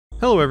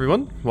Hello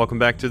everyone, welcome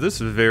back to this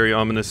very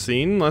ominous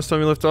scene. Last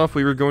time we left off,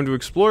 we were going to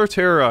explore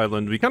Terror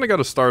Island. We kind of got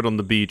to start on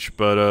the beach,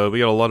 but we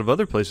got a lot of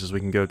other places we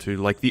can go to,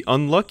 like the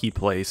Unlucky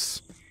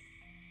place.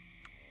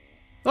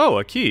 Oh,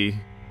 a key.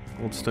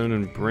 Old stone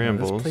and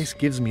brambles. This place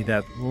gives me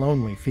that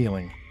lonely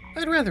feeling.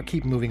 I'd rather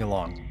keep moving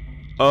along.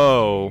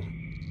 Oh.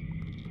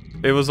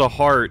 It was a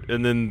heart,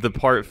 and then the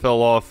part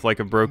fell off like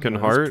a broken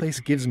heart? This place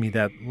gives me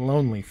that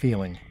lonely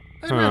feeling.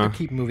 I'd rather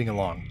keep moving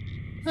along.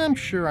 I'm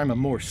sure I'm a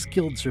more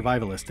skilled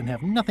survivalist and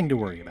have nothing to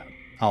worry about.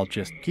 I'll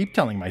just keep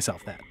telling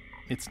myself that.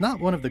 It's not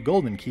one of the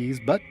golden keys,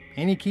 but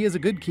any key is a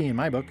good key in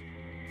my book.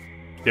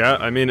 Yeah,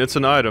 I mean, it's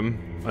an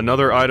item.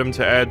 Another item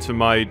to add to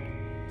my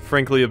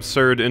frankly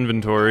absurd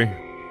inventory.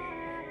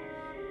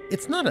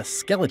 It's not a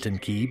skeleton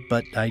key,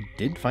 but I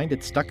did find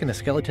it stuck in a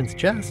skeleton's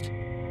chest.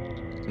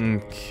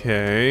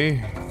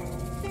 Okay.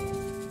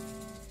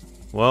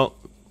 Well,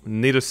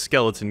 need a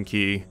skeleton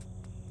key.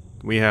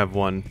 We have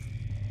one.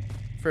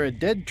 For a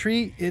dead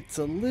tree, it's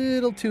a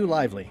little too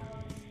lively.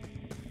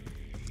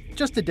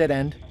 Just a dead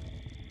end.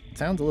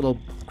 Sounds a little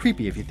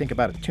creepy if you think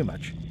about it too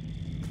much.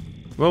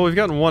 Well, we've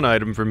gotten one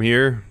item from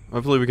here.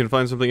 Hopefully we can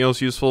find something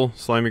else useful.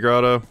 Slimy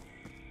grotto.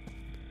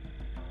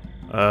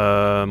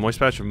 Moist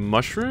patch of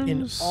mushrooms?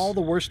 In all the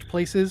worst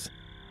places,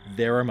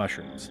 there are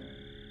mushrooms.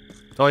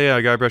 Oh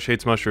yeah, Guybrush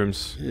hates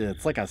mushrooms.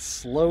 It's like a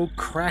slow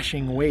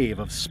crashing wave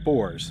of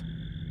spores.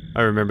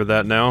 I remember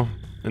that now,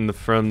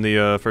 from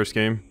the first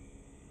game.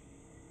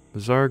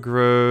 Bizarre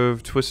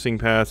Grove, Twisting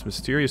Path,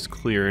 Mysterious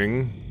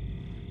Clearing.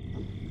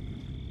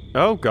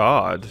 Oh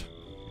god.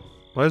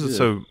 Why is it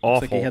so awful?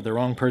 Looks like he had the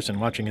wrong person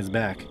watching his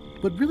back.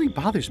 What really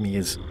bothers me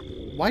is,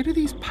 why do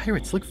these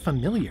pirates look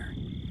familiar?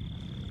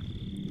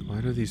 Why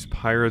do these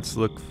pirates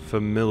look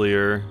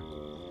familiar?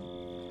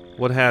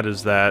 What hat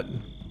is that?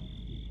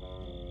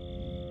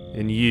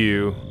 And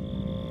you.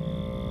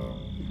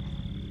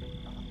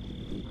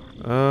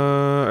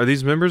 Are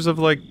these members of,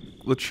 like,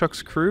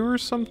 LeChuck's crew or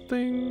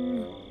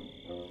something?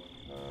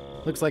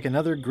 Looks like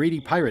another greedy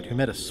pirate who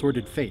met a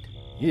sordid fate.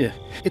 Yeah,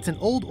 it's an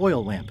old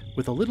oil lamp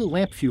with a little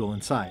lamp fuel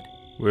inside.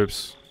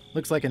 Whoops.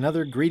 Looks like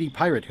another greedy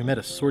pirate who met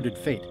a sordid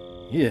fate.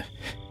 Yeah,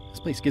 this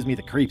place gives me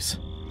the creeps.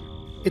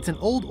 It's an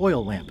old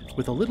oil lamp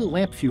with a little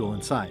lamp fuel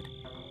inside.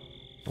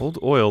 Old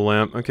oil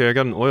lamp. Okay, I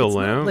got an oil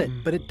lamp. It's not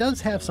lit, but it does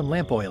have some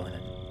lamp oil in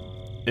it.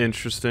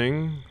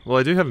 Interesting. Well,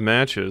 I do have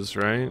matches,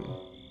 right?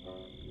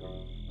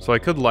 So I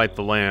could light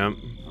the lamp.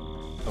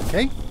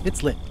 Okay,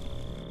 it's lit.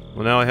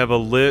 Well, now I have a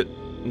lit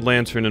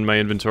lantern in my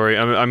inventory.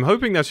 I'm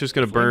hoping that's just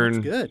gonna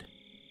burn good.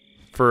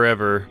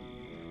 Forever.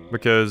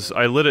 Because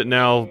I lit it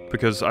now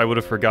because I would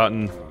have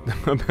forgotten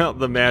about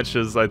the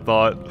matches, I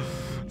thought.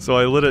 So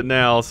I lit it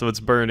now, so it's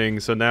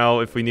burning. So now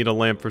if we need a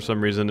lamp for some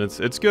reason,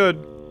 it's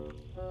good.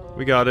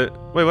 We got it.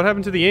 Wait, what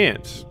happened to the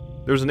ant?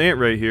 There was an ant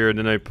right here, and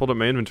then I pulled up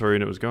my inventory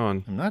and it was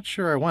gone. I'm not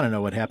sure I want to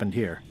know what happened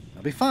here.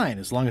 I'll be fine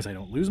as long as I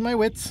don't lose my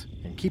wits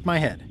and keep my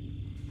head.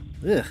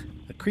 Ugh,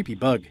 a creepy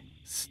bug.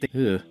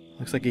 Ugh,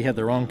 looks like he had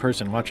the wrong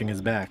person watching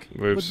his back.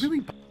 Oops. What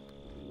really...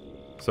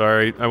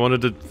 Sorry, I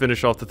wanted to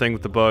finish off the thing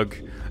with the bug.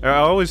 I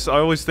always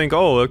think,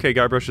 oh, okay,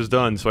 Guybrush is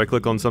done, so I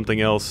click on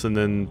something else, and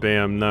then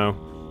bam,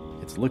 no.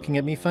 It's looking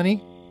at me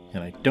funny,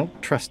 and I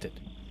don't trust it.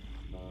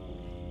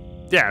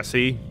 Yeah,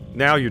 see?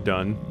 Now you're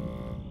done.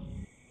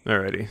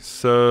 Alrighty,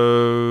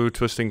 so...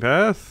 Twisting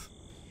Path?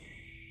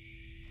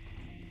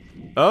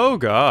 Oh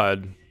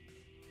god.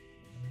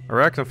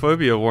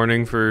 Arachnophobia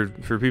warning for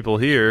people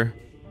here.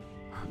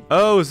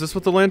 Oh, is this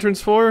what the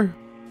lantern's for?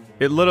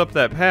 It lit up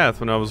that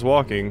path when I was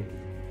walking.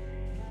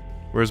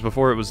 Whereas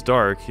before it was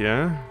dark,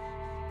 yeah?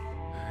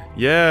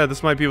 Yeah,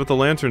 this might be what the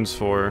lantern's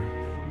for.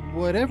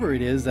 Whatever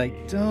it is, I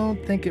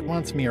don't think it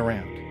wants me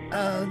around.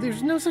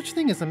 There's no such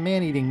thing as a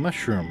man-eating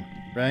mushroom,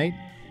 right?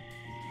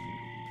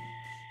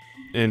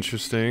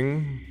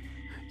 Interesting.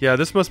 Yeah,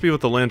 this must be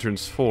what the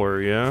lantern's for,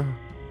 yeah?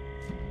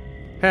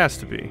 Has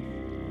to be.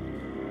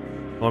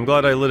 Well, I'm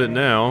glad I lit it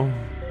now.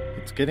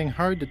 It's getting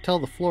hard to tell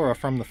the flora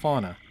from the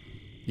fauna.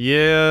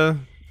 Yeah,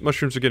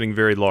 mushrooms are getting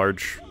very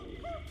large.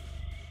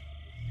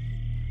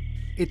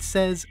 It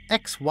says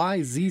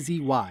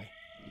XYZZY.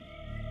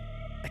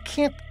 I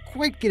can't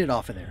quite get it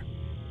off of there.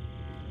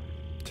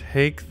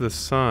 Take the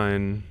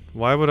sign.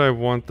 Why would I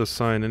want the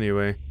sign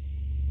anyway?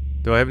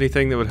 Do I have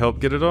anything that would help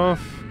get it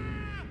off?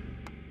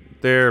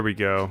 There we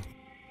go.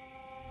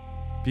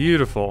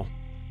 Beautiful.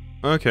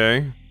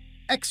 Okay.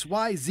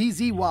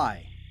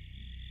 XYZZY.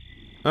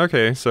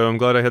 Okay, so I'm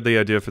glad I had the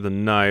idea for the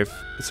knife.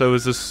 So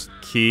is this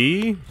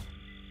key?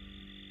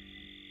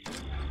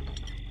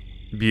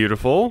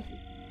 Beautiful.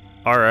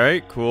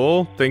 Alright,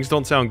 cool. Things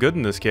don't sound good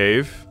in this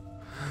cave.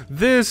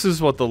 This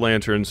is what the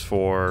lantern's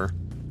for.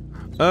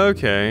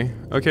 Okay.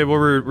 Okay, well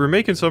we're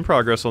making some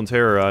progress on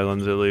Terror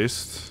Island at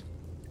least.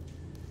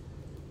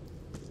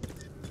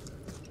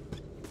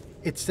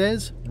 It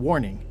says,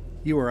 warning,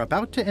 you are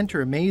about to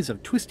enter a maze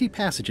of twisty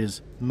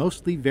passages,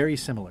 mostly very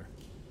similar.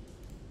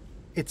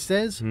 It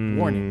says,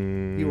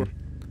 warning, you are...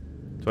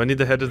 Do I need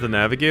to head to the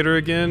navigator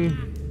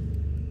again?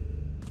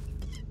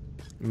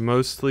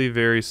 Mostly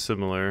very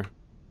similar.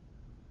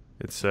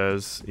 It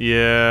says,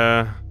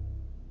 yeah.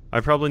 I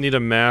probably need a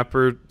map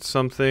or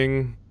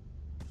something.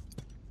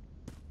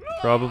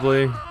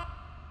 Probably.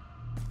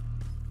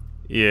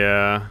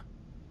 Yeah.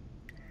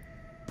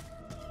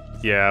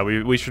 Yeah,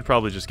 we should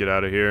probably just get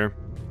out of here.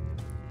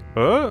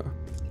 Oh?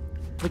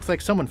 Looks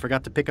like someone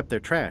forgot to pick up their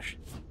trash.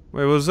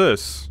 Wait, what was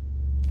this?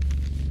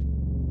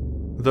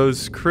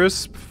 Those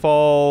crisp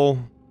fall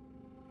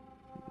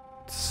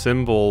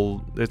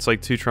symbol, it's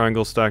like 2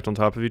 triangles stacked on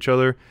top of each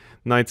other.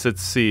 Nights at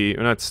sea,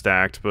 or not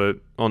stacked, but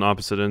on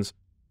opposite ends.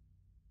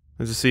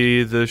 As you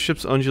see, the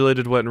ship's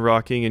undulated, wet, and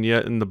rocking, and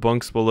yet in the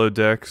bunks below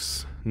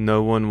decks,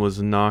 no one was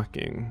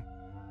knocking.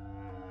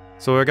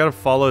 So I gotta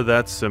follow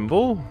that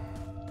symbol?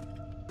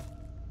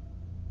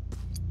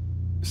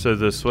 So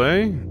this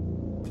way.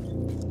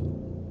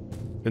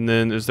 And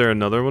then, is there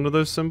another one of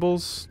those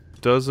symbols?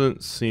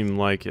 Doesn't seem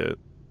like it.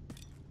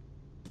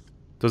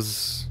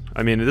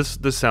 I mean, this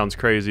sounds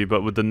crazy,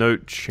 but would the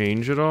note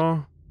change at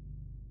all?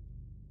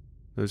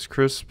 Those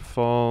crisp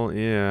fall,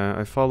 yeah,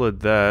 I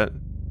followed that.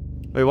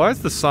 Wait, why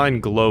is the sign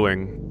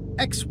glowing?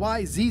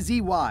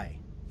 XYZZY.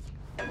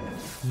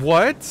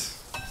 What?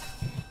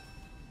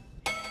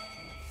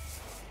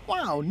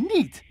 Wow,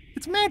 neat.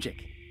 It's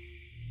magic.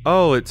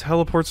 Oh, it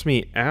teleports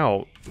me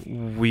out.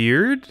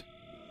 Weird?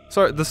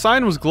 Sorry, the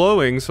sign was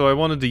glowing, so I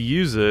wanted to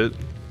use it.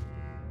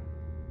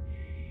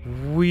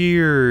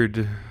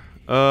 Weird.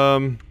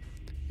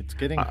 It's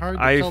getting hard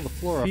to tell the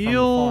flora from the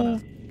fauna. I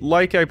feel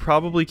like I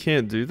probably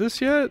can't do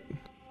this yet.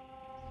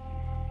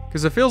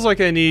 Because it feels like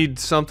I need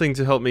something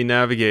to help me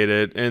navigate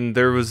it, and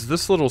there was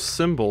this little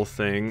symbol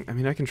thing. I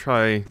mean, I can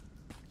try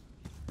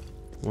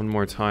one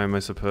more time, I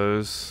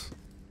suppose.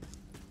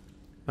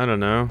 I don't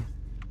know.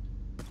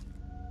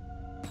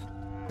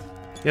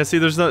 Yeah, see,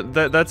 there's not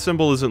that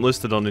symbol isn't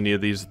listed on any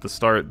of these at the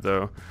start,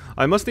 though.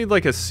 I must need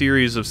like a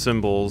series of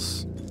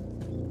symbols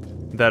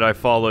that I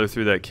follow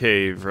through that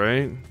cave,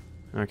 right?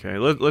 Okay,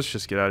 let's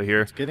just get out of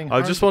here.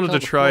 I just wanted to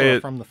try it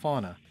from the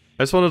fauna.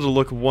 I just wanted to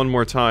look one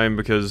more time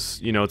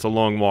because, you know, it's a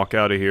long walk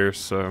out of here,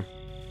 so...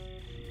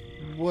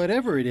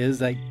 Whatever it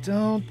is, I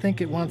don't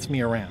think it wants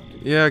me around.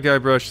 Yeah,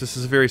 Guybrush, this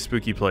is a very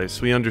spooky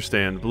place. We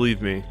understand,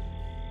 believe me.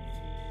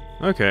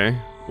 Okay.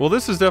 Well,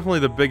 this is definitely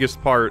the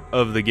biggest part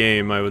of the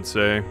game, I would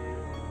say.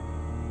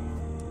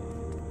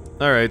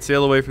 Alright,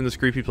 sail away from this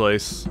creepy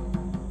place.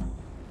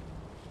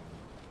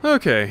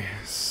 Okay,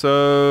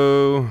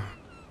 so...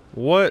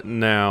 what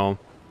now?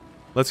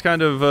 Let's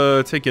kind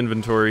of take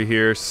inventory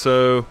here.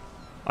 So,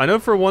 I know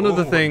for one of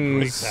the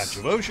things... What a great patch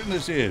of ocean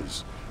this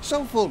is.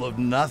 So full of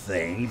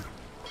nothing.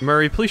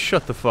 Murray, please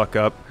shut the fuck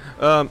up.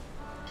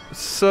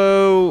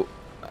 So,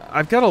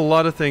 I've got a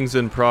lot of things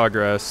in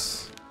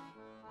progress.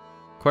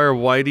 Acquire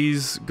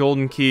Whitey's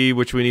golden key,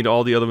 which we need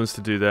all the other ones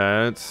to do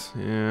that.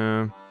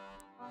 Yeah.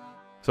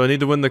 So I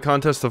need to win the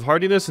contest of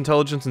Heartiness,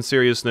 Intelligence, and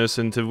Seriousness,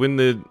 and to win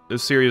the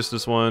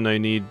Seriousness one, I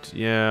need,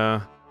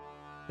 yeah...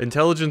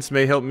 Intelligence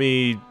may help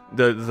me,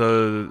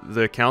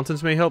 the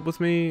accountants may help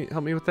me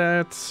with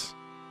that.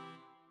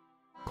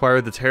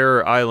 Acquire the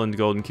Terror Island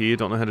golden key,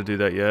 don't know how to do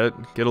that yet.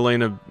 Get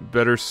Elaine a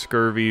better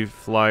scurvy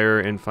flyer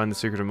and find the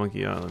secret of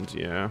Monkey Island,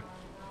 yeah.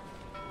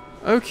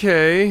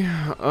 Okay,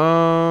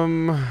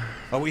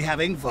 Are we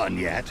having fun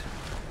yet?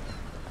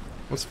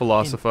 Let's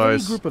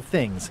philosophize. In any group of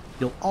things,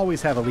 you'll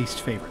always have a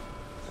least favorite.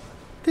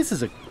 This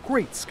is a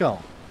great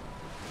skull.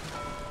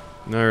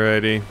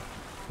 Alrighty.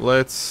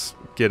 Let's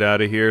get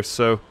out of here.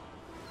 So,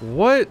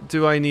 what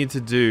do I need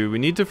to do? We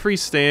need to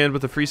freestand.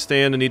 With the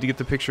freestand, I need to get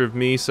the picture of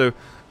me. So,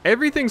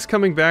 everything's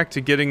coming back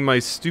to getting my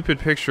stupid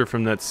picture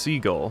from that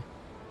seagull.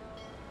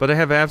 But I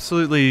have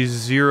absolutely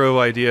zero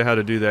idea how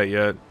to do that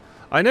yet.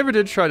 I never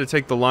did try to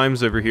take the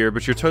limes over here,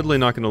 but you're totally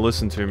not going to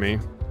listen to me.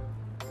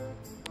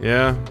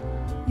 Yeah?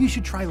 You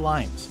should try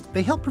limes.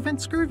 They help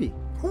prevent scurvy.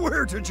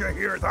 Where did you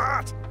hear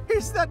that?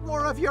 Is that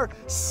more of your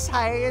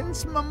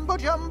science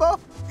mumbo-jumbo?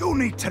 You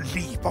need to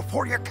leave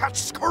before you catch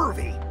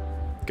scurvy.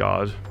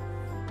 God.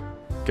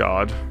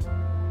 God.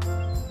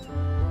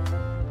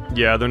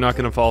 Yeah, they're not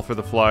gonna fall for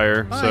the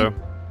flyer, Fine. so...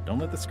 Don't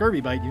let the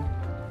scurvy bite you.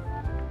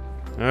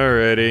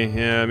 Alrighty,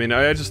 yeah, I mean,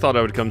 I just thought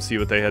I would come see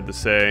what they had to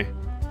say.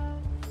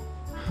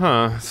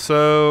 Huh,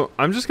 so...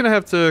 I'm just gonna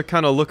have to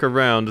kind of look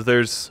around.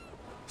 There's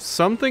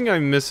something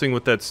I'm missing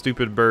with that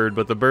stupid bird,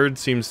 but the bird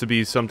seems to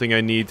be something I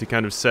need to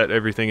kind of set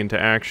everything into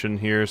action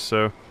here,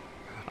 so...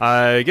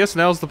 I guess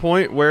now's the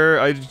point where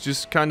I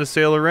just kind of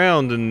sail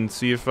around and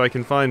see if I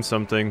can find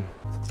something.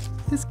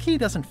 This key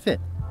doesn't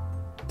fit.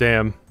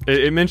 Damn.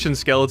 It mentioned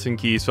skeleton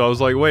key, so I was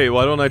like, wait,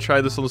 why don't I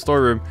try this on the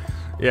storeroom?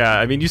 Yeah,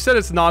 I mean, you said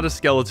it's not a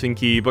skeleton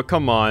key, but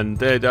come on.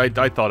 I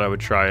thought I would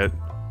try it.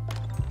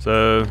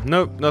 So,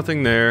 nope,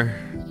 nothing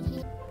there.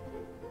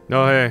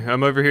 No, hey,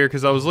 I'm over here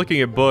because I was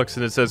looking at books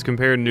and it says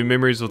compare new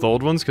memories with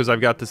old ones because I've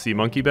got the sea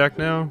monkey back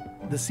now.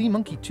 The sea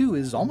monkey 2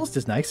 is almost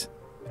as nice.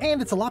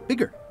 And it's a lot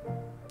bigger.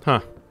 Huh.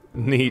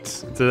 Neat.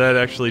 So that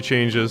actually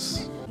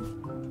changes.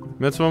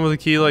 Met someone with a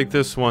key like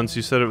this once.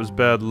 You said it was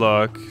bad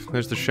luck.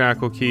 There's the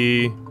shackle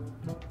key.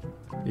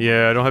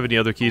 Yeah, I don't have any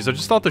other keys. I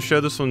just thought to show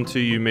this one to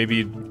you.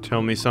 Maybe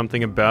tell me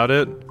something about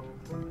it.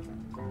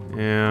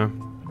 Yeah.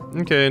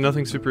 Okay,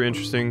 nothing super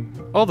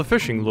interesting. Oh, the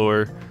fishing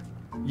lure.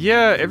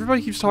 Yeah,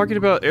 everybody keeps talking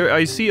about...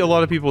 I see a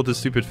lot of people with this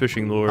stupid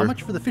fishing lure. How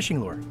much for the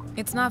fishing lure?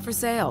 It's not for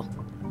sale.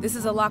 This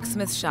is a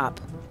locksmith shop.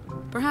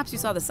 Perhaps you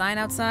saw the sign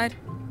outside?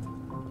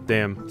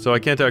 Damn, so I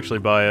can't actually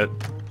buy it.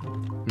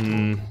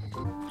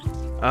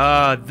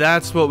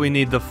 That's what we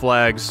need the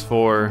flags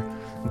for.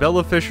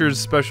 Bella Fisher's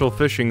special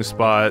fishing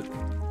spot.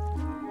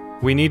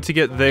 We need to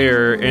get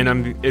there,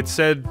 and it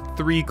said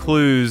 3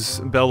 clues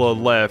Bella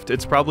left.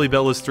 It's probably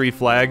Bella's 3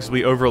 flags.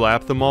 We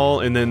overlap them all,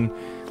 and then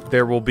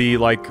there will be,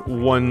 like,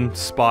 1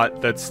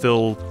 spot that's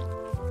still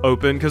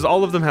open, because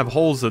all of them have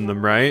holes in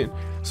them, right?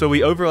 So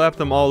we overlap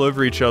them all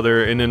over each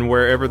other, and then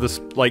wherever this,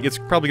 like, it's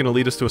probably going to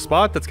lead us to a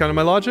spot. That's kind of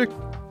my logic.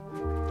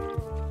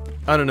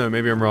 I don't know,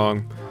 maybe I'm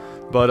wrong.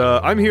 But,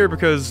 I'm here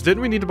because,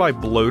 didn't we need to buy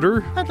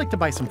bloater? I'd like to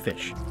buy some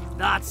fish.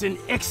 That's an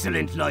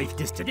excellent life.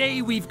 This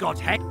today we've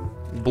got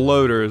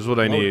Bloater is what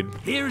I need.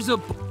 Here's a...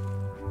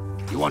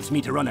 He wants me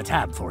to run a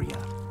tab for you.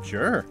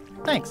 Sure.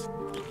 Thanks.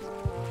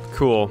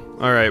 Cool.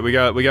 Alright, we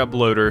got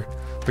bloater.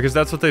 Because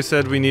that's what they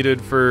said we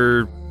needed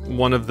for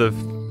one of the...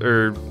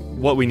 Or,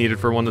 what we needed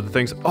for one of the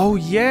things. Oh,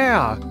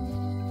 yeah!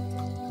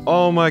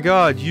 Oh my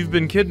god, you've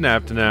been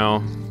kidnapped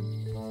now.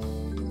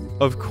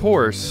 Of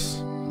course.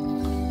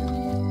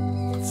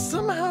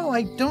 Somehow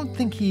I don't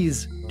think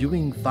he's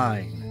doing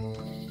fine.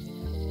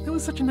 That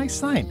was such a nice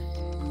sign.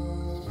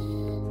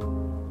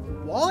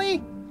 Wally?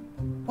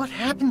 What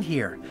happened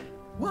here?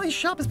 Wally's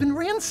shop has been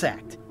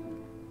ransacked.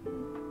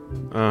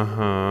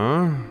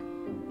 Uh-huh.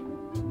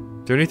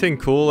 Is there anything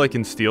cool I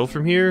can steal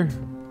from here?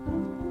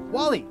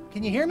 Wally,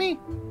 can you hear me?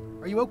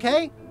 Are you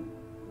okay?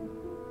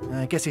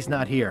 I guess he's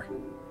not here.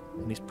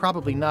 And he's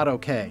probably not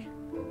okay.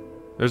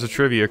 There's a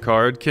trivia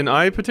card. Can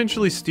I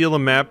potentially steal a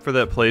map for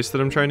that place that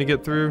I'm trying to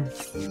get through?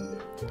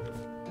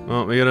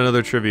 Oh, we got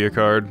another trivia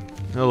card.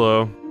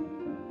 Hello.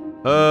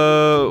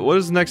 What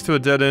is next to a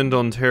dead end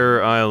on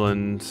Terror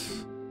Island?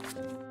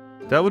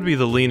 That would be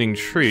the Leaning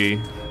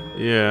Tree.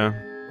 Yeah.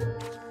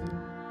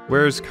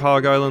 Where is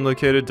Cog Island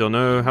located? Don't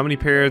know. How many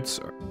parrots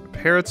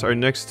are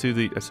next to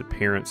the... I said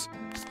parents.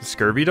 The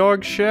Scurvy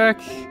Dog Shack?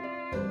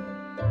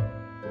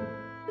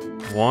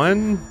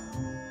 1?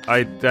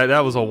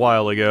 That was a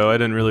while ago. I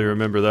didn't really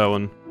remember that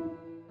one.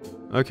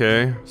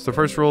 Okay. It's the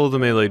first roll of the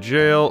melee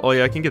jail. Oh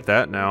yeah, I can get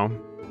that now.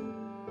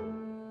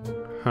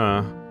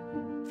 Huh.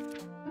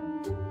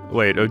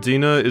 Wait,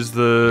 Odina is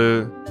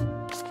the...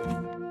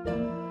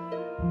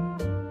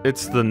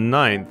 It's the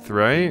 9th,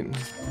 right?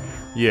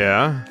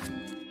 Yeah.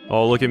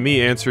 Oh, look at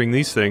me answering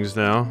these things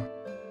now.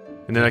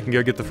 And then I can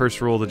go get the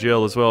first roll of the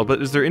jail as well.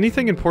 But is there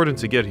anything important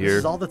to get here? This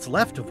is all that's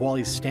left of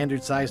Wally's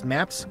standard-sized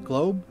maps,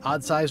 globe,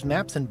 odd-sized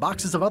maps, and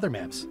boxes of other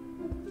maps.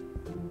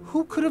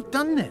 Who could have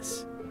done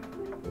this?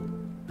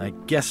 I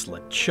guess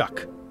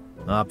LeChuck.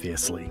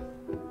 Obviously.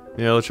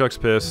 Yeah, LeChuck's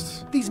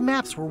pissed. These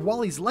maps were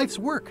Wally's life's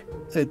work.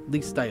 At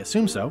least I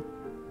assume so.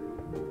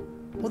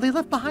 Well, they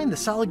left behind the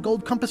solid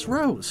gold compass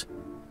rose.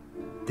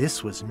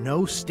 This was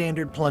no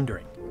standard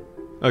plundering.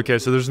 Okay,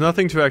 so there's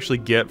nothing to actually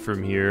get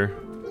from here.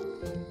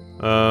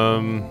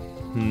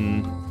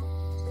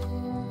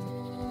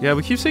 Yeah,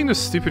 we keep seeing this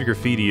stupid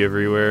graffiti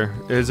everywhere.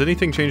 Has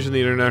anything changed in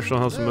the International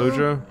House of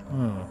Mojo?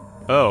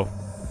 Oh.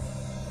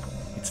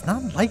 It's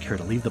not like her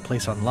to leave the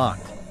place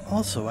unlocked.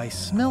 Also, I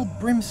smell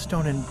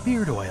brimstone and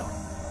beard oil.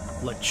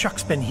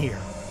 LeChuck's been here,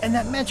 and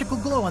that magical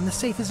glow on the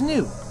safe is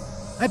new.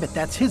 I bet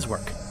that's his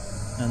work.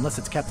 Unless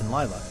it's Captain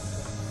Lila.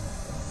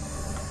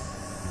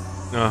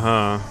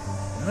 Uh-huh.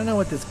 I don't know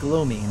what this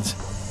glow means,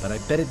 but I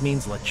bet it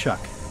means LeChuck.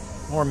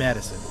 Or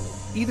Madison.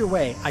 Either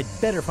way, I'd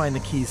better find the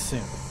keys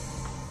soon.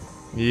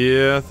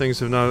 Yeah,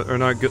 things are not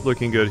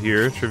looking good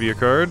here. Trivia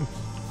card.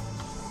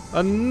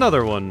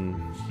 Another one.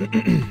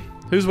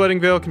 Whose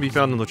wedding veil can be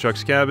found in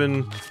LeChuck's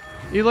cabin?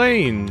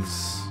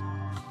 Elaine's.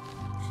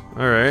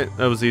 Alright,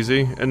 that was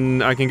easy.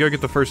 And I can go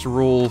get the first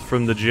rule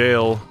from the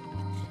jail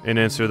and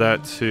answer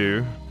that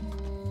too.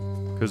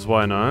 Because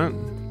why not?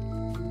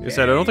 Like I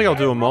said, I don't think I'll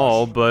do them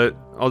all, but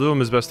I'll do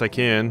them as best I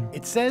can.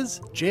 It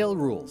says jail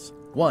rules.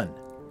 1.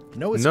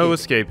 No escaping. No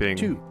escaping.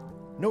 2.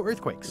 No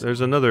earthquakes.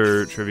 There's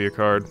another trivia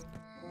card.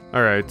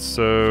 Alright,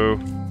 so...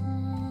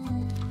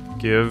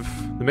 Give.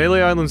 The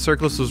Melee Island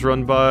Circus was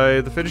run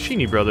by the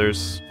Fettuccini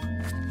brothers.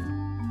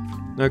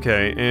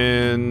 Okay,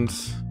 and...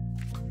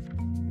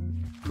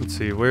 Let's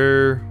see,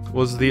 where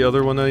was the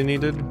other one I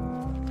needed?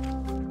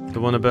 The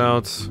one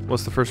about...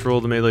 What's the first rule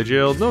of the Melee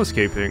Jail? No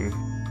escaping.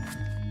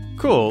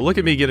 Cool, look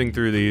at me getting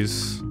through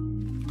these.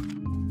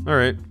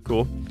 Alright,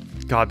 cool.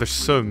 God, there's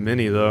so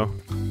many, though.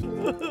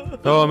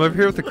 Oh, I'm over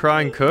here with the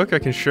Crying Cook. I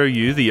can show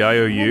you the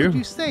IOU. What would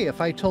you say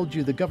if I told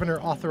you the governor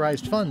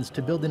authorized funds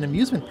to build an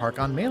amusement park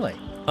on Melee?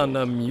 An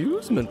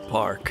amusement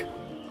park?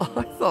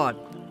 I thought...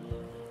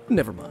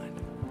 Never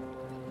mind.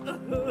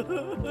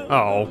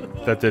 Oh,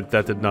 that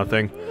did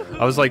nothing.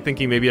 I was like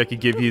thinking maybe I could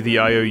give you the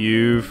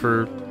IOU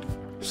for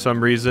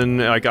some reason.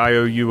 Like, I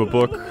owe you a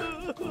book.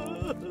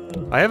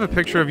 I have a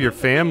picture of your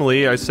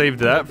family. I saved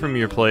that from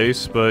your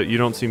place, but you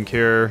don't seem to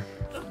care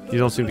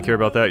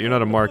about that. You're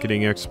not a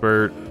marketing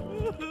expert.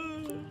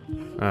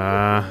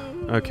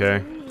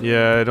 Okay.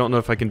 Yeah, I don't know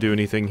if I can do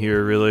anything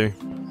here, really.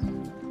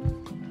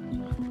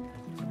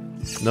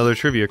 Another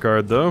trivia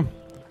card, though.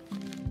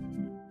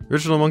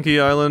 Original Monkey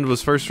Island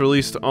was first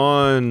released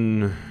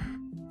on...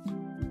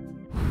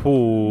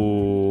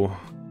 Ooh...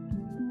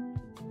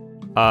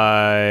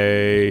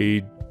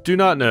 I do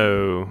not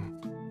know.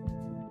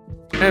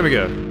 There we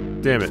go.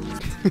 Damn it.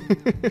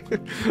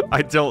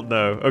 I don't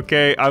know.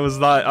 Okay, I was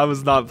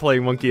not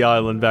playing Monkey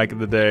Island back in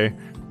the day.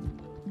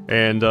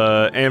 And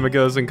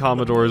Amigos and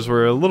Commodores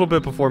were a little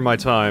bit before my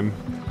time.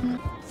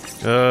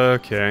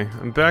 Okay,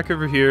 I'm back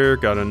over here,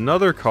 got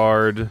another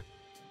card.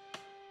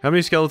 How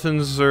many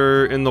skeletons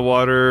are in the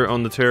water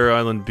on the Terror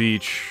Island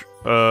beach?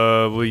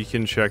 We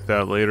can check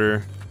that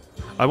later.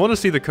 I want to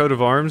see the coat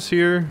of arms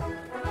here.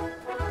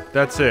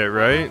 That's it,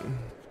 right?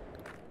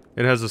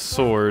 It has a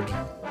sword.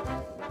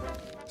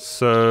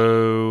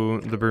 So,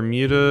 the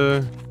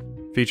Bermuda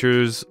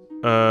features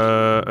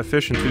a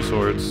fish and 2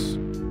 swords.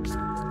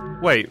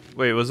 Wait,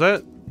 was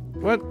that...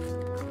 What?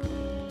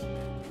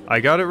 I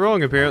got it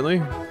wrong,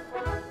 apparently.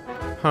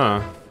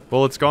 Huh.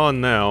 Well, it's gone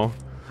now.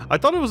 I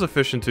thought it was a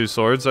fish and 2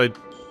 swords.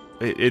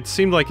 It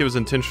seemed like it was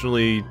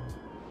intentionally...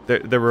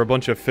 There were a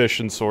bunch of fish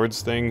and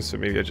swords things, so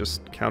maybe I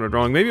just counted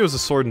wrong. Maybe it was a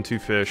sword and 2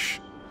 fish.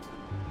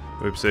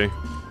 Oopsie.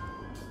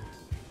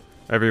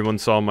 Everyone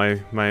saw my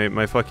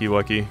fucky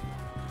wucky.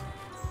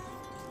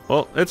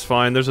 Well, it's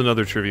fine. There's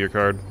another trivia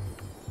card.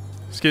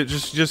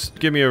 Just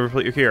give me a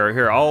replay.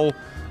 Here.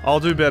 I'll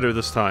do better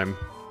this time.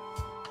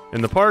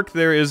 In the park,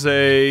 there is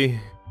a...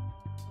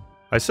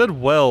 I said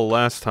well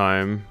last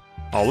time.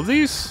 All of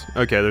these?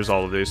 Okay, there's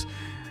all of these.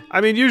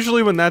 I mean,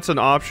 usually when that's an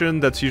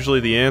option, that's usually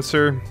the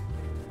answer.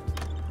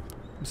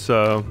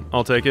 So,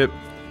 I'll take it.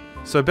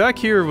 So back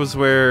here was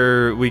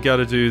where we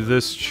gotta do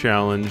this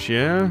challenge,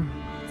 yeah?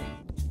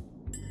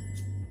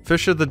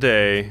 Fish of the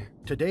day.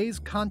 Today's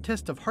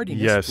contest of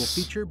heartiness will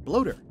feature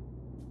bloater.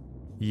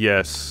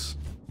 Yes.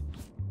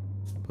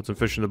 Put some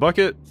fish in the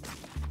bucket.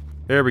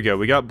 There we go,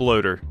 we got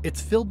bloater. It's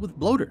filled with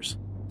bloaters.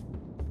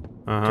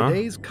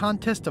 Today's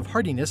contest of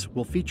heartiness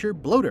will feature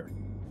bloater.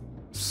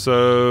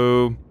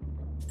 So...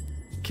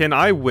 Can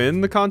I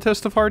win the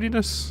contest of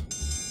hardiness?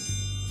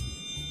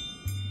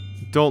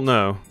 Don't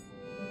know.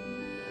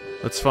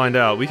 Let's find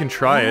out. We can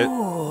try it.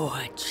 Oh,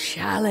 a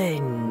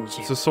challenge.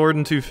 It's a sword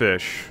and 2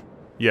 fish.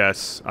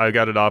 Yes, I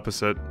got it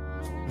opposite.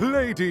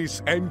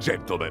 Ladies and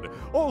gentlemen,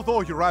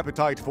 although your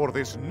appetite for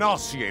this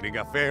nauseating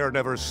affair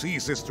never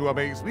ceases to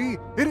amaze me,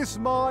 it is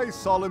my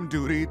solemn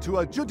duty to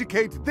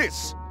adjudicate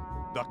this,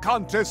 the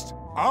contest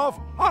of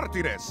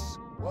heartiness.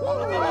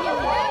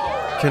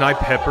 Can I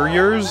pepper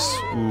yours?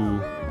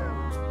 Ooh.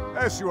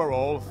 As you are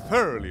all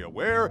thoroughly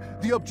aware,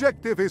 the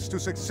objective is to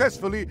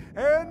successfully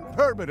and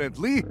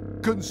permanently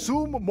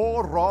consume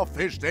more raw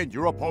fish than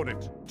your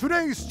opponent.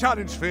 Today's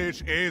challenge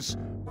fish is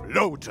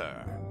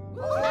bloater.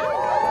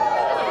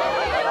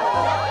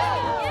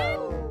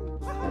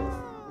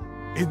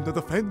 In the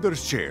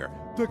defender's chair,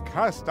 the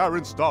cast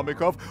iron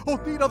stomach of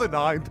Othina the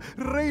Ninth,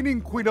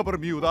 reigning Queen of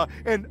Bermuda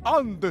and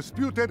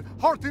undisputed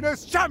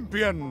heartiness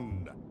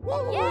champion!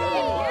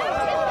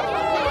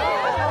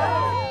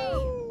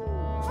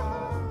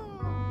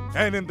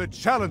 And in the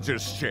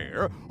challenger's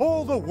chair,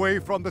 all the way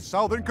from the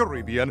Southern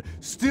Caribbean,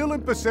 still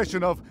in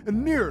possession of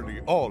nearly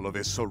all of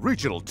his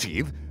original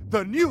teeth,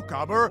 the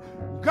newcomer,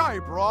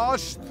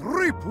 Guybrush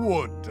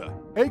Threepwood,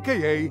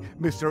 aka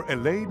Mr.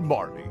 Elaine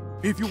Marley.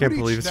 If you Can't would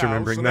believe each it's now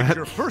remembering select that.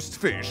 your first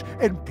fish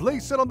and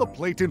place it on the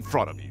plate in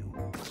front of you.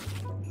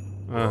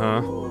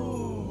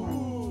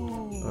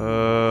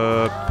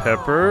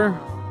 Pepper?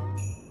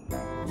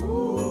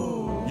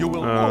 You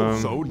will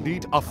also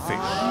need a fish.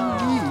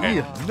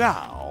 And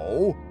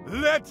now,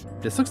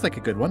 This looks like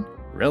a good one,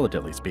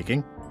 relatively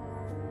speaking.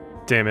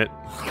 Damn it.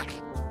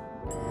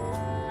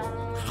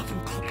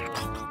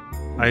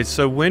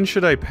 So when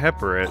should I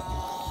pepper it?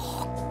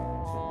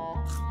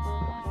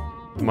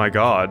 My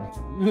god.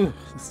 Ooh,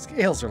 the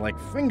scales are like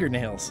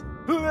fingernails.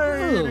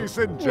 Ladies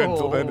and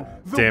gentlemen,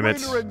 the Damn it.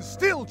 winner and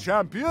still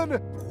champion,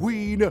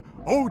 Queen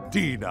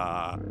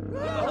Othina.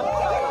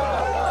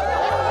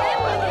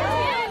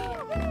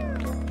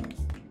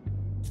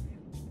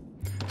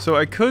 So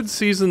I could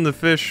season the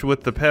fish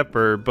with the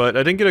pepper, but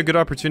I didn't get a good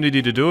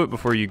opportunity to do it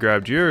before you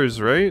grabbed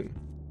yours, right?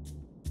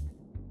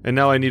 And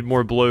now I need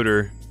more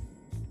bloater.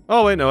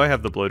 Oh wait, no, I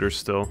have the bloater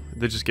still.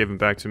 They just gave them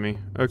back to me.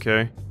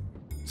 Okay.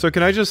 So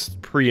can I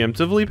just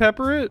preemptively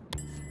pepper it?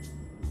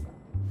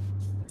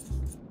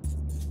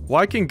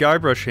 Why can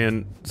Guybrush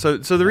hand... So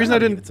the reason I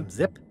didn't... Give it some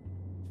zip.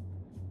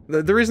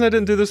 The reason I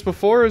didn't do this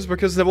before is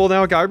because, well,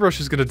 now Guybrush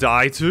is gonna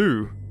die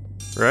too.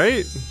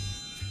 Right?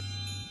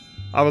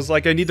 I was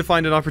like, I need to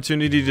find an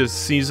opportunity to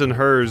season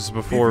hers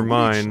before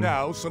mine.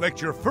 Now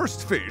select your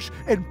first fish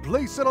and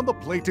place it on the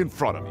plate in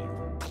front of you.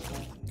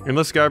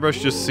 Unless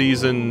Guybrush just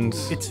seasoned...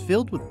 It's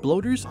filled with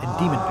bloaters and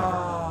demon pepper.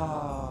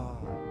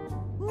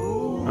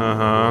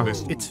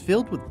 It's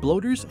filled with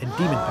bloaters and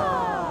demon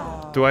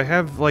pepper. Do I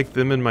have, like,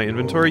 them in my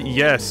inventory?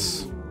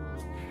 Yes!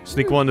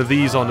 Sneak one of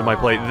these onto my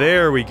plate.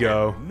 There we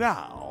go.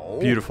 Now,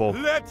 beautiful.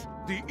 Let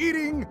the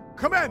eating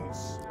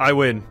commence. I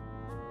win.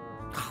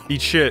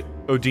 Eat shit,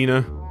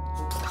 Othina.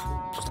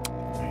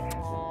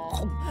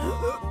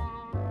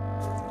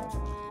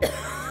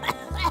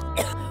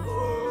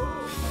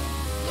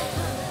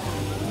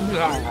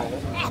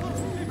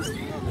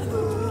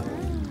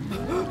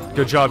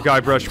 Good job,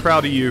 Guybrush.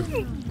 Proud of you.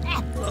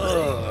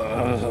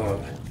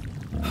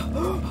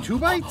 2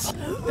 bites?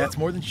 That's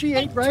more than she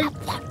ate, right?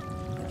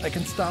 I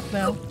can stop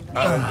now?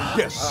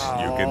 Yes,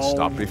 you can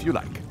stop if you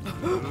like.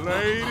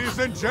 Ladies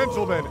and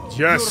gentlemen,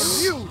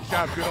 Yes. your new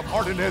champion of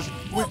Heartiness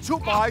with 2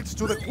 bites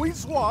to the Queen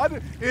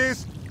Squad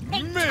is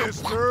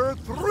Mr.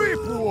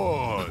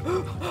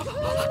 Threepwood.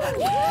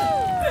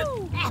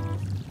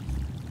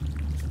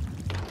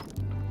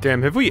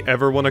 Damn, have we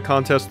ever won a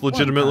contest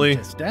legitimately? 1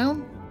 contest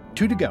down,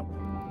 2 to go.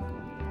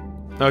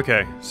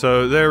 Okay,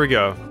 so there we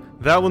go.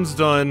 That one's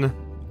done.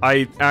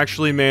 I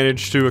actually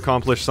managed to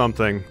accomplish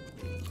something.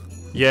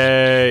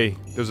 Yay!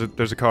 There's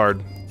a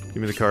card. Give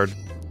me the card.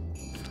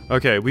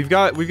 Okay, we've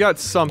got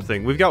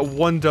something. We've got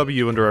 1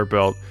 W under our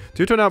belt.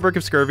 Due to an outbreak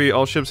of scurvy,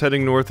 all ships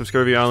heading north of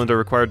Scurvy Island are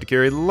required to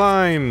carry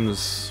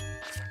limes.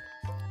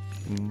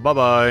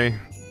 Bye-bye.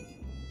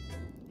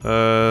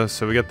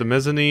 So we got the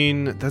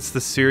mezzanine. That's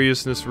the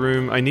seriousness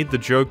room. I need the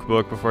joke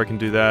book before I can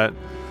do that.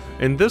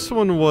 And this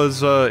one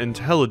was,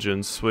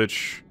 intelligence,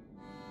 which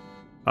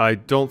I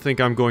don't think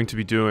I'm going to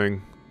be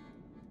doing.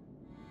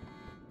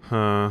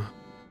 Huh.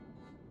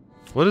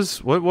 What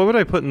would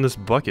I put in this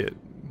bucket?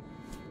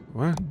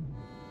 What?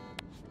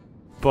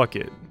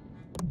 Bucket.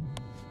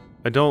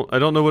 I don't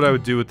know what I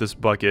would do with this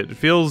bucket. It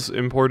feels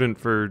important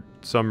for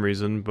some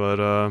reason, but,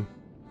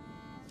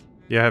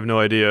 yeah, I have no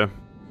idea.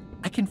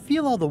 I can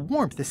feel all the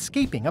warmth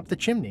escaping up the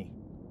chimney.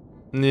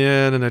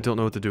 Yeah, then I don't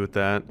know what to do with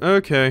that.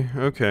 Okay,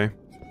 okay.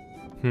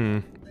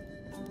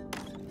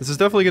 This is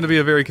definitely going to be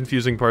a very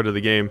confusing part of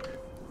the game.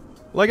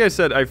 Like I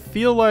said, I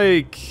feel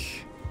like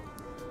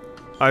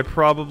I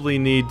probably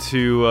need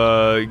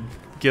to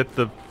get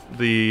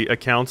the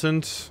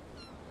accountant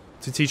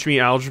to teach me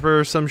algebra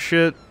or some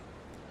shit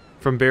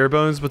from bare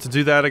bones, but to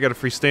do that I gotta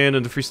freestand,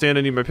 and to freestand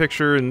I need my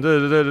picture, and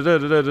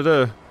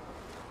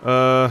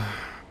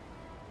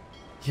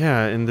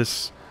yeah, and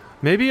this...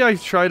 Maybe I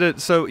tried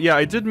it... So, yeah,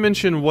 I did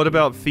mention what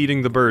about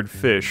feeding the bird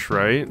fish,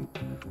 right?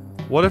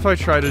 What if I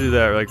try to do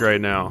that, like, right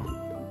now?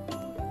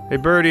 Hey,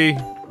 birdie.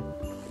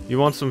 You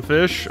want some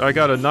fish? I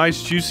got a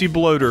nice, juicy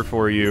bloater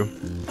for you.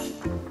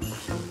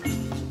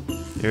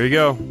 Here you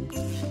go.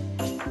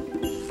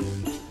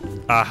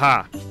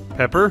 Aha.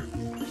 Pepper?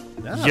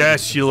 Oh,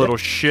 Yes, you little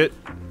shit.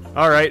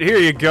 Alright, here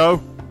you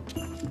go.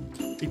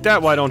 Eat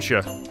that, why don't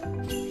you?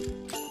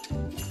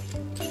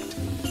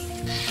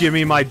 Give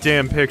me my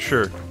damn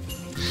picture.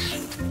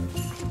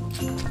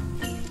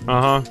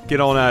 Uh-huh.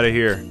 Get on out of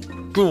here.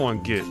 Go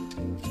on, get.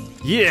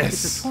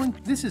 Yes!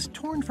 This is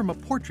torn from a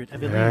portrait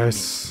of Elaine.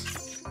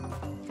 Yes.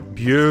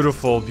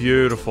 Beautiful,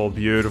 beautiful,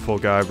 beautiful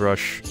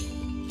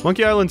Guybrush.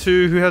 Monkey Island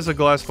 2, who has a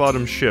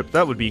glass-bottom ship?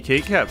 That would be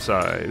Kate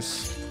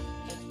Capsize.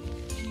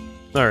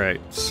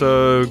 Alright,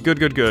 so good,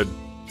 good, good.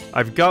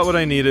 I've got what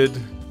I needed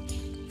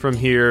from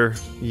here.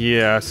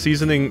 Yeah,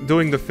 seasoning,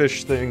 doing the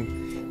fish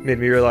thing made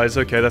me realize,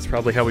 okay, that's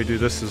probably how we do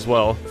this as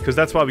well. Because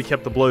that's why we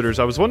kept the bloaters.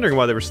 I was wondering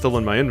why they were still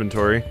in my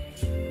inventory.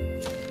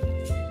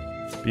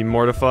 Be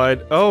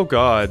mortified. Oh,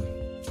 God.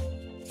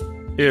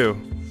 Ew.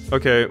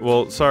 Okay,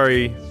 well,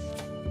 sorry,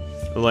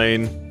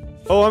 Elaine.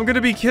 Oh, I'm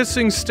gonna be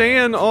kissing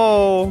Stan!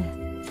 Oh,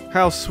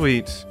 how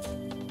sweet.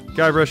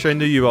 Guybrush, I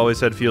knew you always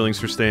had feelings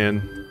for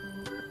Stan.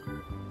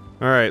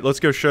 Alright, let's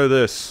go show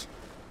this.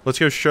 Let's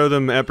go show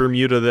them at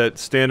Bermuda that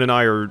Stan and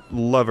I are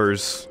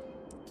lovers.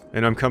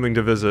 And I'm coming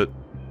to visit.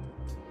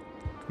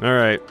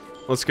 Alright,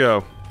 let's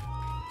go.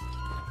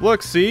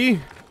 Look, see?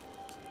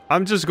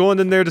 I'm just going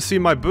in there to see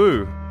my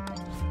boo.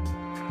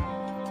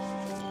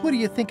 What do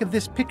you think of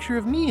this picture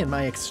of me and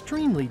my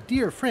extremely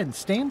dear friend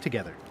Stan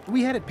together?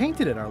 We had it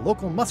painted at our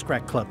local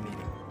Muskrat Club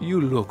meeting.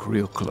 You look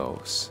real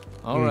close.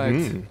 All right,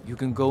 you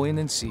can go in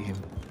and see him,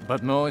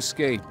 but no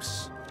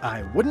escapes.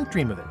 I wouldn't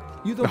dream of it.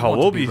 You don't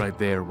want to be right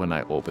there when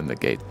I open the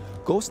gate.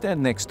 Go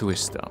stand next to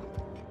his stump.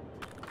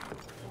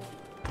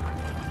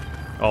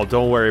 Oh,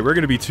 don't worry. We're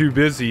gonna be too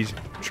busy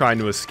trying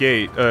to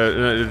escape.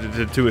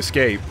 To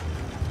escape.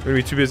 We're gonna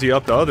be too busy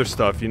up to other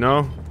stuff, you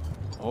know?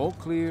 All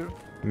clear.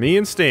 Me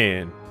and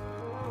Stan.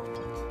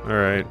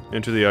 Alright,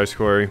 enter the ice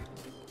quarry.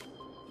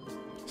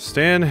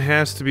 Stan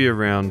has to be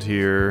around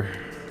here.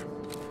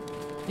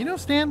 You know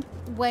Stan?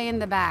 Way in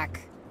the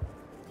back.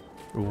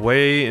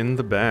 Way in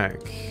the back.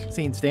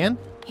 Seen Stan?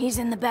 He's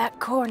in the back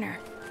corner.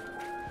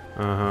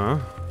 Uh-huh.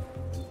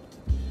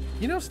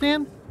 You know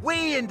Stan?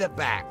 Way in the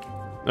back.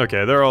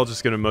 Okay, they're all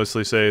just gonna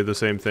mostly say the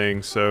same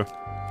thing, so...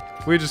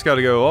 We just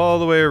gotta go all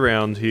the way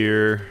around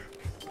here.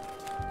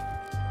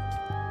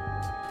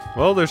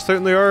 Well, there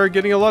certainly are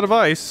getting a lot of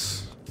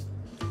ice.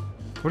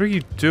 What are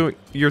you doing?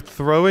 You're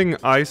throwing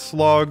ice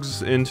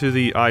logs into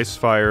the ice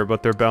fire,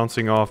 but they're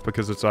bouncing off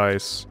because it's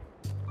ice.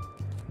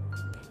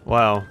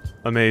 Wow.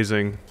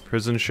 Amazing.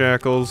 Prison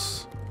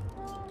shackles.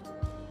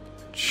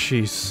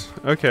 Jeez.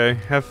 Okay,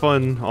 have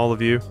fun, all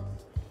of you.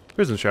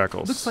 Prison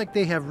shackles. Looks like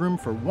they have room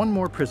for one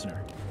more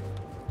prisoner.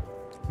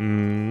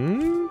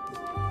 Hmm?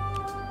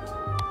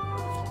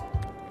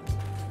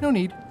 No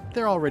need.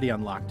 They're already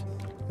unlocked.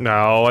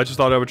 No, I just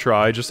thought I would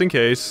try, just in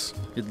case.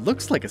 It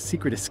looks like a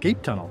secret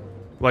escape tunnel.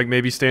 Like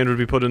maybe Stan would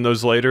be putting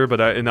those later, but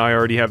I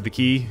already have the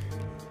key.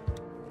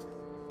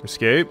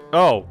 Escape?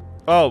 Oh.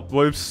 Oh,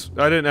 whoops.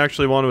 I didn't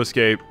actually want to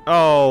escape.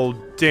 Oh,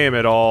 damn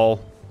it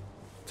all.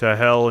 To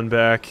hell and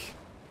back.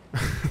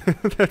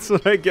 That's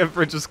what I get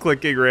for just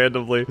clicking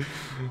randomly.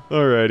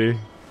 Alrighty.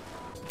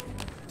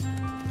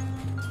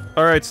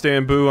 Alright,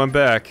 Stan Boo, I'm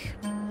back.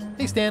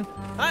 Hey, Stan.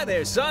 Hi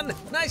there, son.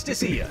 Nice to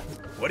see you.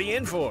 What are you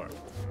in for?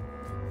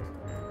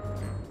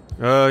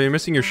 You're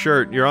missing your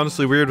shirt. You're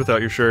honestly weird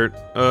without your shirt.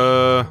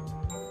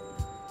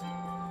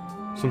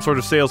 Some sort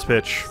of sales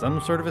pitch. Some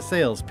sort of a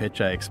sales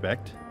pitch, I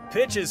expect.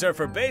 Pitches are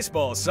for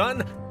baseball,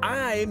 son.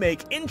 I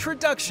make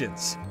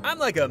introductions. I'm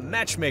like a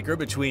matchmaker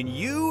between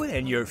you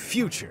and your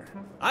future.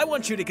 I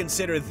want you to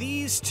consider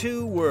these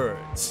two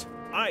words.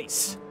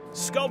 Ice.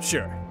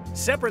 Sculpture.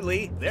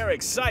 Separately, they're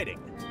exciting.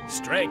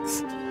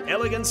 Strength.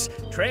 Elegance.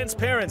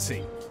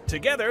 Transparency.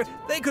 Together,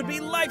 they could be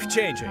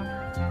life-changing.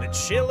 The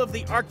chill of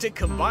the Arctic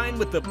combined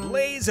with the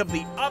blaze of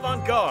the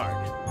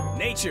avant-garde.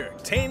 Nature,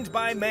 tamed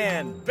by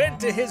man, bent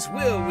to his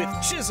will with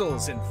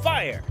chisels and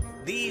fire.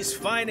 These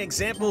fine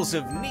examples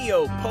of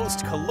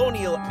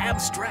neo-post-colonial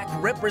abstract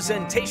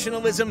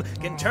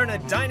representationalism can turn a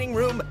dining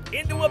room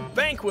into a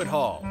banquet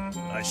hall,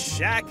 a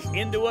shack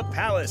into a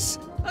palace,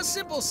 a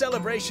simple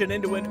celebration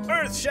into an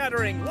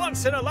earth-shattering,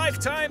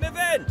 once-in-a-lifetime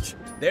event.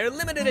 They're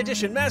limited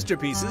edition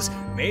masterpieces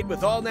made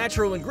with all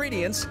natural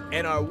ingredients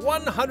and are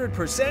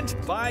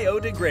 100%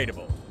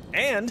 biodegradable.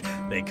 And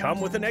they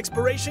come with an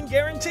expiration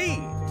guarantee.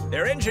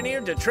 They're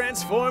engineered to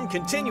transform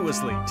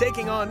continuously,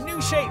 taking on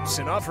new shapes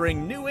and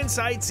offering new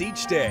insights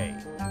each day.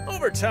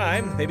 Over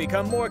time, they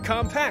become more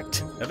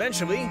compact,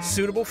 eventually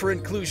suitable for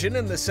inclusion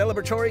in the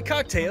celebratory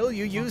cocktail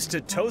you use to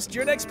toast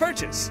your next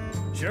purchase.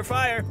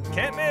 Surefire,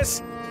 can't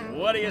miss.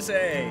 What do you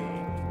say?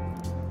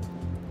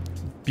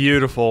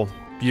 Beautiful.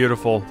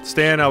 Beautiful.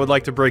 Stan, I would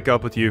like to break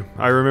up with you.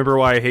 I remember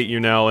why I hate you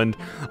now, and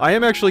I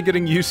am actually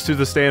getting used to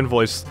the Stan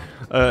voice.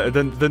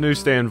 The new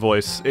Stan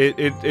voice.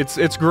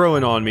 It's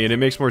growing on me, and it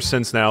makes more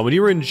sense now. When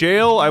you were in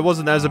jail, I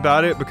wasn't as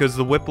about it because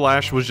the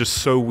whiplash was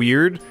just so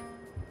weird.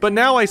 But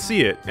now I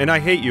see it, and I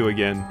hate you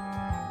again.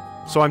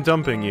 So I'm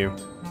dumping you.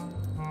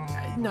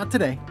 Not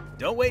today.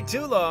 Don't wait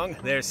too long.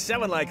 They're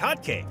selling like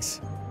hotcakes.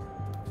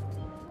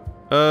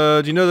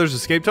 Do you know there's an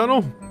escape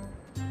tunnel?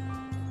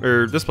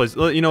 Or this place?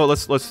 You know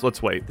what?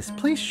 Let's wait. This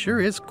place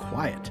sure is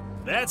quiet.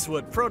 That's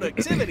what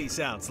productivity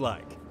sounds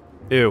like.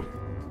 Ew.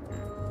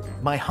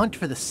 My hunt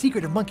for the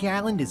secret of Monkey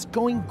Island is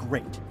going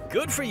great.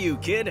 Good for you,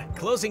 kid.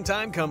 Closing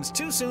time comes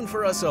too soon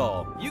for us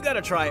all. You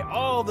gotta try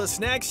all the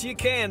snacks you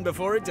can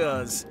before it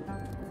does.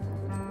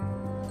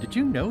 Did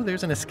you know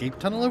there's an escape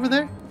tunnel over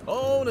there?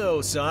 Oh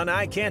no, son,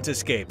 I can't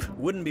escape.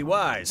 Wouldn't be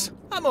wise.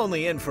 I'm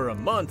only in for a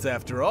month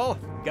after all.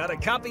 Got a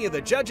copy of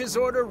the judge's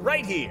order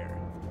right here.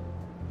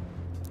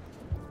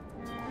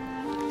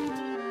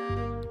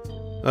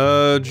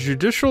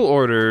 Judicial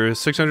Order,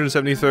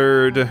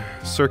 673rd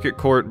Circuit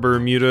Court,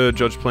 Bermuda,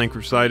 Judge Plank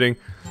presiding.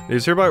 It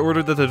is hereby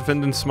ordered that the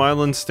defendant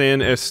Smilin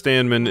Stan S.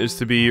 Stanman is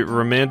to be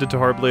remanded to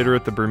Harblader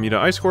at the Bermuda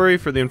Ice Quarry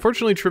for the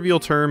unfortunately trivial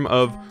term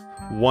of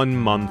 1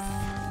 month.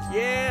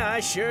 Yeah, I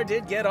sure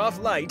did get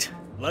off light.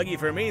 Lucky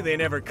for me they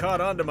never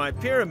caught on to my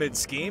pyramid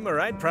scheme,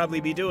 or I'd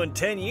probably be doing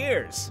 10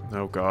 years.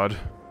 Oh god.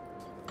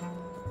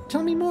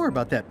 Tell me more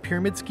about that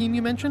pyramid scheme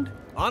you mentioned.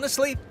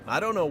 Honestly, I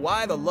don't know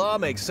why the law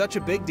makes such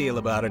a big deal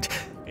about it.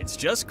 It's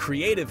just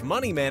creative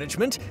money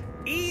management.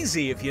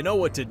 Easy if you know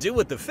what to do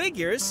with the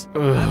figures.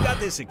 I've got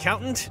this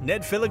accountant,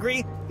 Ned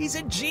Filigree. He's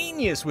a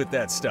genius with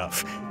that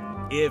stuff.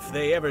 If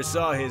they ever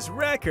saw his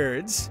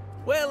records,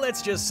 well,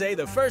 let's just say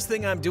the first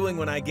thing I'm doing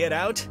when I get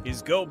out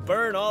is go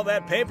burn all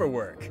that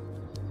paperwork.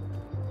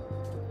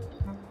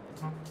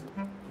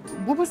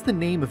 What was the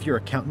name of your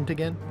accountant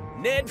again?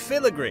 Ned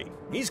Filigree.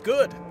 He's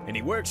good, and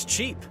he works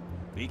cheap.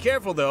 Be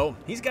careful, though.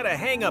 He's got a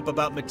hang-up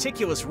about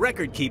meticulous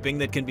record-keeping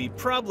that can be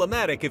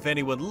problematic if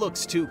anyone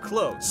looks too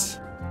close.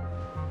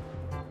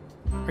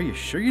 Are you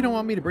sure you don't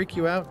want me to break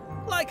you out?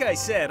 Like I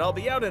said, I'll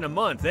be out in a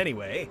month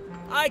anyway.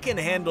 I can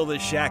handle the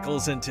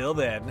shackles until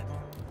then.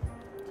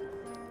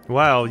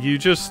 Wow, you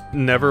just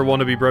never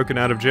want to be broken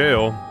out of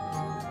jail.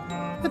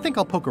 I think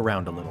I'll poke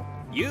around a little.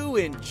 You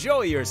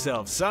enjoy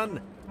yourself, son.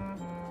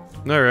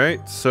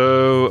 Alright,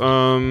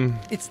 so,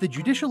 It's the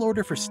judicial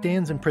order for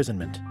Stan's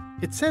imprisonment.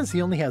 It says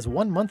he only has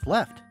 1 month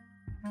left.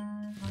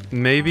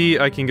 maybe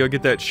I can go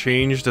get that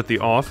changed at the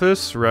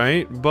office,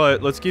 right?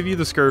 But let's give you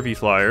the scurvy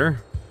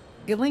flyer.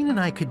 Elaine and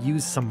I could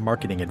use some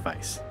marketing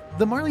advice.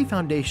 The Marley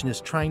Foundation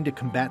is trying to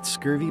combat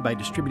scurvy by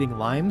distributing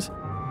limes,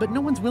 but no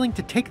one's willing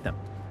to take them.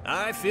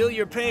 I feel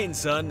your pain,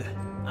 son.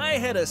 I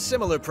had a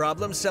similar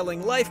problem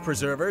selling life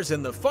preservers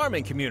in the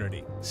farming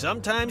community.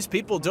 Sometimes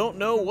people don't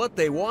know what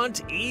they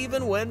want,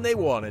 even when they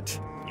want it.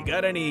 You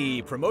got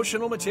any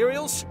promotional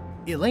materials?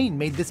 Elaine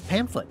made this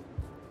pamphlet.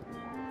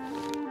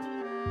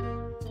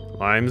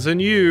 Limes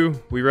and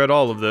you. We read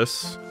all of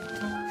this.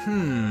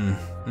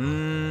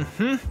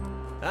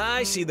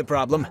 I see the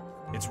problem.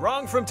 It's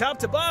wrong from top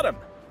to bottom.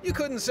 You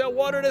couldn't sell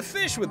water to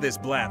fish with this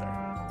blather.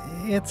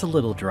 It's a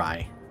little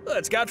dry. Well,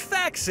 it's got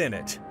facts in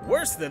it.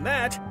 Worse than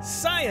that,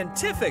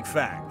 scientific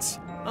facts.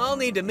 I'll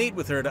need to meet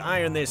with her to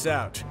iron this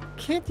out.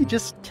 Can't you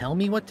just tell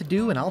me what to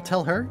do and I'll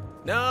tell her?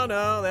 No,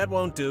 that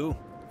won't do.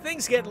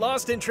 Things get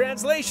lost in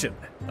translation.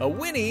 A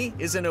whinny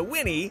isn't a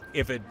whinny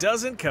if it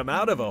doesn't come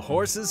out of a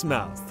horse's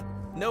mouth.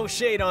 No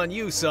shade on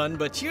you, son,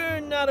 but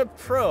you're not a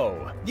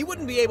pro. You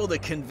wouldn't be able to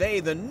convey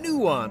the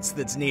nuance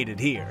that's needed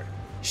here.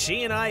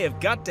 She and I have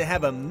got to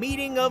have a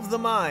meeting of the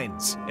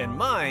minds, and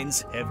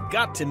minds have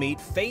got to meet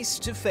face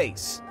to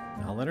face.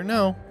 I'll let her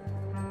know.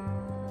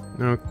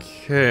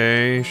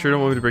 Okay, sure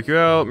don't want me to break you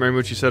out. Remember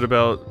what you said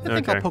about... I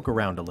think I'll poke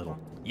around a little.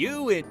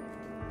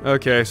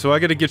 Okay, so I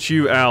gotta get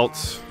you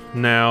out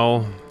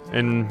now.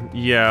 And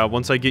yeah,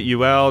 once I get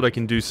you out, I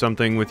can do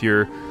something with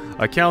your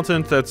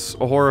accountant that's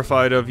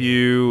horrified of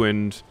you,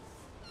 and...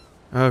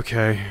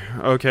 Okay,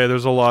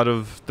 there's a lot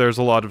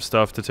of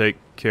stuff to take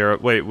care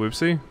of. Wait,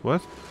 whoopsie?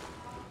 What?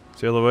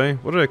 Sail away?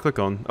 What did I click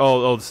on?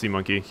 Oh, the sea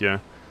monkey, yeah.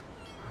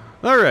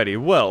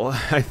 Alrighty, well,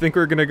 I think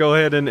we're gonna go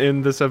ahead and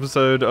end this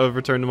episode of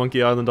Return to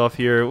Monkey Island off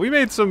here. We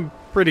made some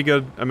pretty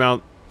good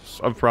amounts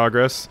of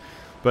progress,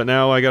 but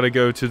now I gotta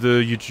go to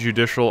the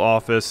judicial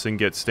office and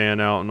get Stan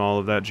out and all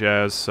of that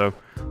jazz, so...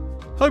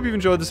 Hope you've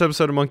enjoyed this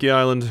episode of Monkey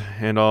Island,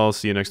 and I'll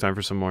see you next time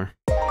for some more.